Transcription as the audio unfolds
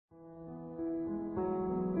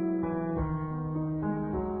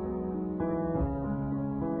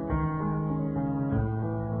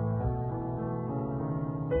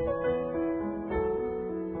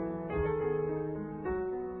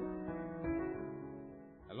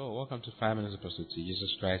Welcome to 5 Minutes of Pursuit.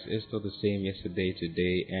 Jesus Christ is still the same yesterday,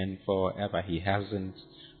 today, and forever. He hasn't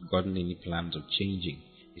gotten any plans of changing.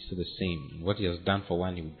 He's still the same. What He has done for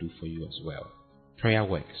one, He will do for you as well. Prayer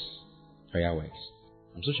works. Prayer works.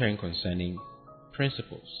 I'm still sharing concerning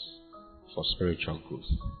principles for spiritual growth.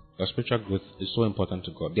 Your spiritual growth is so important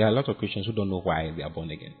to God. There are a lot of Christians who don't know why they are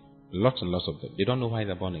born again. Lots and lots of them. They don't know why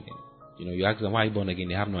they're born again. You ask them why you're born again,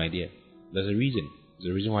 they have no idea. There's a reason.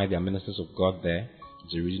 There's a reason why there are ministers of God there.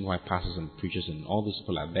 There's a reason why pastors and preachers and all these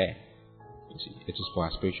people are there. You see, it is for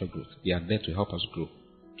our spiritual growth. They are there to help us grow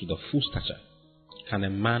to the full stature. Can a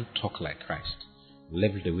man talk like Christ?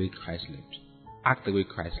 Live the way Christ lived? Act the way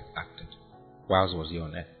Christ acted whilst was here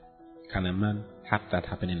on earth? Can a man have that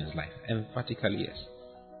happen in his life? Emphatically, yes.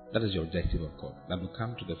 That is the objective of God. That we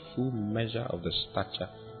come to the full measure of the stature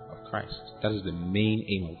of Christ. That is the main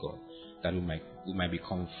aim of God. That we might be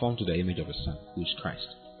conformed to the image of His Son, who is Christ.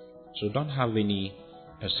 So don't have any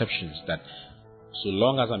perceptions that so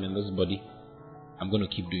long as I'm in this body, I'm going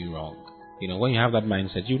to keep doing wrong. When you have that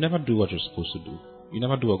mindset, you never do what you're supposed to do. You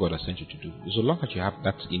never do what God has sent you to do. So long as you have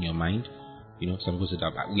that in your mind, some people say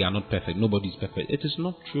that we are not perfect, nobody is perfect. It is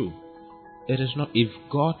not true. It is not. If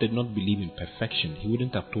God did not believe in perfection, He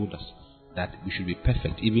wouldn't have told us that we should be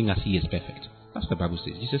perfect, even as He is perfect. That's what the Bible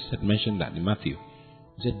says. Jesus mentioned that in Matthew.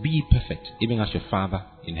 He said, be ye perfect, even as your Father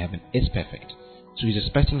in heaven is perfect. So He's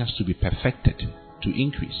expecting us to be perfected, to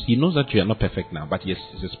increase. He knows that you are not perfect now, but He's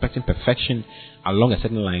expecting perfection along a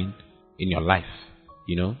certain line in your life.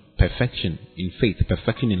 Perfection in faith,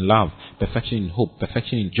 perfection in love, perfection in hope,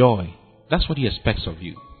 perfection in joy. That's what He expects of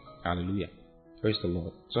you. Hallelujah. Praise the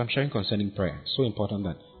Lord. So I'm sharing concerning prayer. It's so important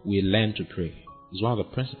that we learn to pray. It's one of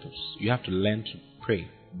the principles. You have to learn to pray.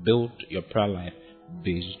 Build your prayer life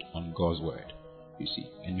based on God's word. You see,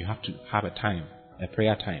 and you have to have a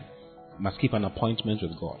prayer time. You must keep an appointment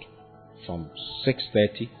with God. From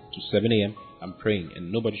 6:30 to 7 a.m. I'm praying,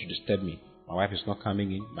 and nobody should disturb me. My wife is not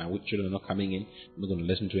coming in. My children are not coming in. I'm not going to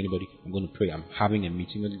listen to anybody. I'm going to pray. I'm having a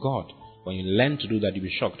meeting with God. When you learn to do that, you'll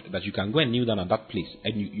be shocked that you can go and kneel down at that place,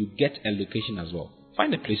 and you get a location as well.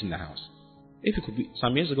 Find a place in the house. If it could be,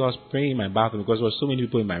 some years ago I was praying in my bathroom because there were so many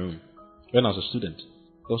people in my room. When I was a student,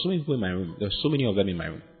 there were so many people in my room. There were so many of them in my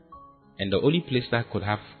room. And the only place that could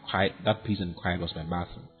have quiet, that peace and quiet, was my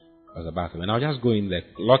bathroom. And I'll just go in there,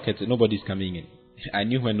 lock it, nobody's coming in. I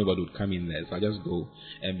knew when nobody would come in there, so I'll just go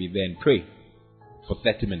and be there and pray for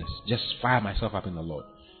 30 minutes. Just fire myself up in the Lord.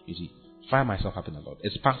 You see, fire myself up in the Lord.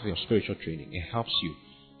 It's part of your spiritual training. It helps you.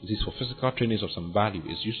 It is for physical training is of some value.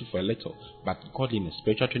 It's useful for a little. But godliness,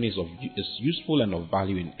 spiritual training is useful and of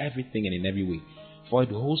value in everything and in every way. For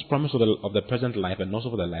it holds promise of the present life and also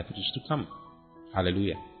for the life which is to come.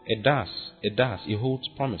 Hallelujah. It does. It holds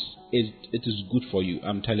promise. It is good for you.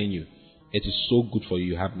 I'm telling you. It is so good for you.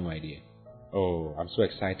 You have no idea. Oh, I'm so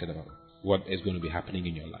excited about what is going to be happening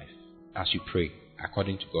in your life as you pray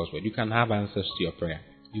according to God's word. You can have answers to your prayer.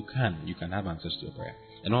 You can have answers to your prayer.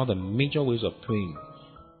 And all the major ways of praying,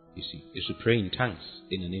 you see, is to pray in tongues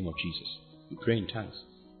in the name of Jesus. You pray in tongues.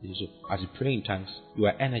 So as you pray in tongues, you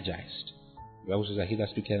are energized. The Bible says that he that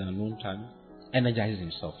speaks in an unknown tongue energizes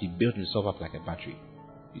himself. He builds himself up like a battery.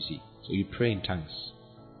 You see, so you pray in tongues.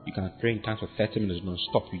 You can pray in tongues for 30 minutes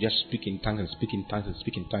non-stop. You just speak in tongues and speak in tongues and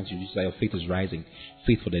speak in tongues. You see that your faith is rising.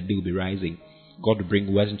 Faith for the day will be rising. God will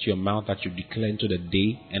bring words into your mouth that you declare into the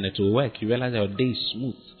day, and it will work. You realize that your day is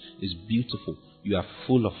smooth, is beautiful. You are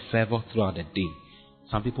full of fervor throughout the day.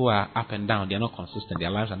 Some people are up and down. They are not consistent.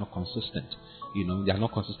 Their lives are not consistent. They are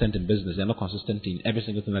not consistent in business. They are not consistent in every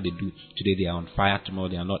single thing that they do. Today they are on fire. Tomorrow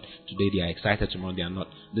they are not. Today they are excited. Tomorrow they are not.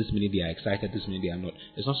 This minute they are excited. This minute they are not.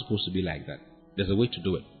 It's not supposed to be like that. There's a way to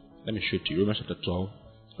do it. Let me show it to you. Romans chapter 12,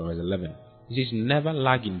 verse 11. It says, never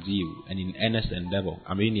lag in zeal and in earnest endeavor.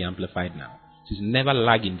 I'm reading the Amplified now. It says, never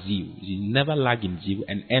lag in zeal. It says, never lag in zeal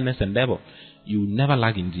and earnest endeavor. You never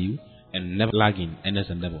lag in zeal and never lag in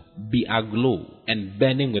earnest endeavor. Be aglow and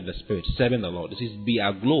burning with the Spirit, serving the Lord. It says, be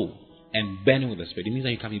aglow and burning with the Spirit. It means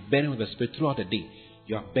that you can be burning with the Spirit throughout the day.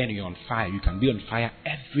 You are burning, you're on fire. You can be on fire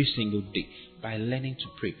every single day by learning to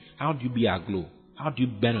pray. How do you be aglow? How do you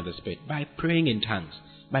burn with the Spirit? By praying in tongues.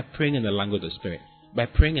 By praying in the language of the Spirit. By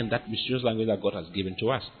praying in that mysterious language that God has given to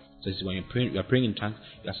us. So this is when you are praying in tongues,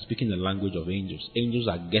 you are speaking the language of angels. Angels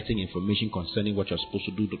are getting information concerning what you're supposed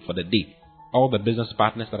to do for the day. All the business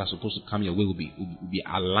partners that are supposed to come your way will be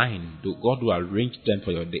aligned. God will arrange them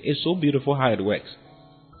for your day. It's so beautiful how it works.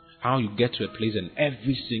 How you get to a place and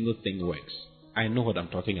every single thing works. I know what I'm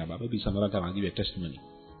talking about. Maybe some other time I'll give you a testimony.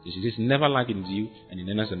 This is never lag in zeal and in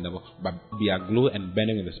earnest endeavor, but be aglow and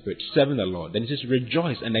burning in the Spirit, serving the Lord. Then it says,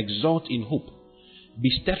 rejoice and exult in hope. Be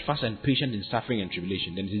steadfast and patient in suffering and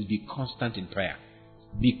tribulation. Then it says, be constant in prayer.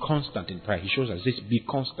 Be constant in prayer. He shows us this. Be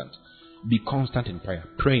constant. Be constant in prayer.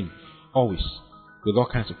 Praying always with all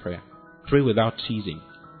kinds of prayer. Pray without ceasing.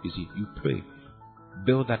 You see, you pray.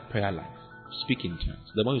 Build that prayer life. Speak in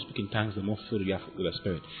tongues. The more you speak in tongues, the more filled you are with the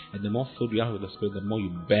Spirit. And the more filled you are with the Spirit, the more you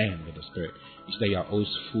burn with the Spirit. You see that you are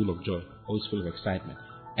always full of joy, always full of excitement,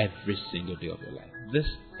 every single day of your life. This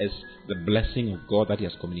is the blessing of God that He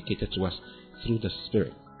has communicated to us through the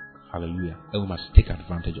Spirit. Hallelujah. And we must take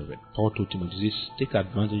advantage of it. Paul told Timothy, take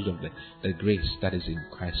advantage of the grace that is in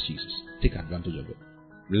Christ Jesus. Take advantage of it.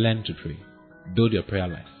 Learn to pray. Build your prayer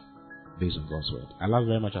life based on God's word. I love you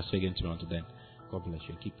very much. I'll say again tomorrow. Until then, God bless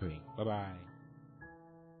you. Keep praying. Bye-bye.